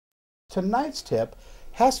tonight's tip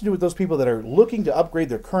has to do with those people that are looking to upgrade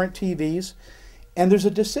their current TVs, and there's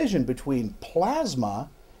a decision between plasma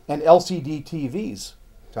and LCD TVs.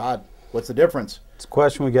 Todd, what's the difference? It's a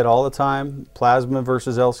question we get all the time. Plasma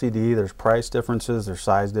versus LCD. There's price differences, there's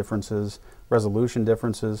size differences, resolution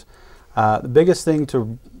differences. The biggest thing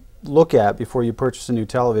to look at before you purchase a new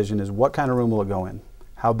television is what kind of room will it go in?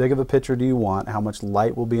 How big of a picture do you want? How much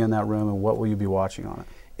light will be in that room, and what will you be watching on it?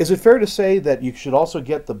 Is it fair to say that you should also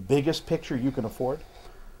get the biggest picture you can afford?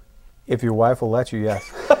 If your wife will let you,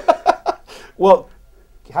 yes. Well,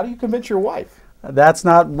 how do you convince your wife? That's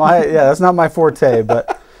not my forte,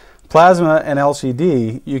 but plasma and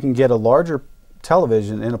LCD, you can get a larger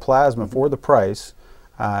television in a plasma for the price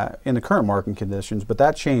in the current market conditions, but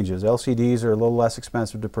that changes. LCDs are a little less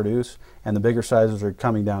expensive to produce, and the bigger sizes are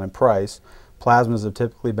coming down in price. Plasmas have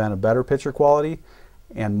typically been a better picture quality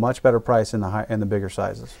and much better price in the bigger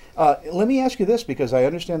sizes. Let me ask you this, because I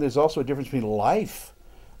understand there's also a difference between life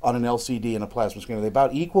on an LCD and a plasma screen. Are they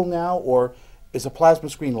about equal now, or is a plasma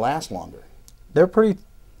screen last longer? They're pretty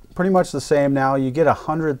much the same now. You get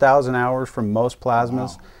 100,000 hours from most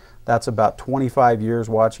plasmas. Wow. That's about 25 years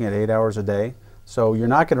watching at 8 hours a day. So you're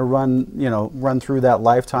not going to run through that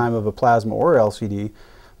lifetime of a plasma or LCD.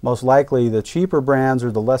 Most likely the cheaper brands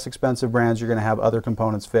or the less expensive brands, you're going to have other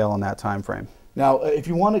components fail in that time frame. Now, if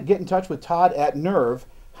you want to get in touch with Todd at Nerve,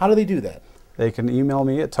 how do they do that? They can email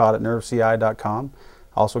me at todd@nerveci.com.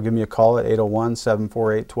 Also give me a call at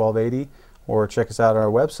 801-748-1280, or check us out on our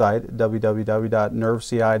website at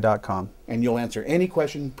www.nerveci.com. And you'll answer any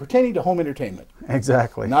question pertaining to home entertainment.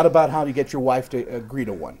 Exactly. Not about how to get your wife to agree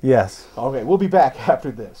to one. Yes. Okay, we'll be back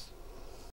after this.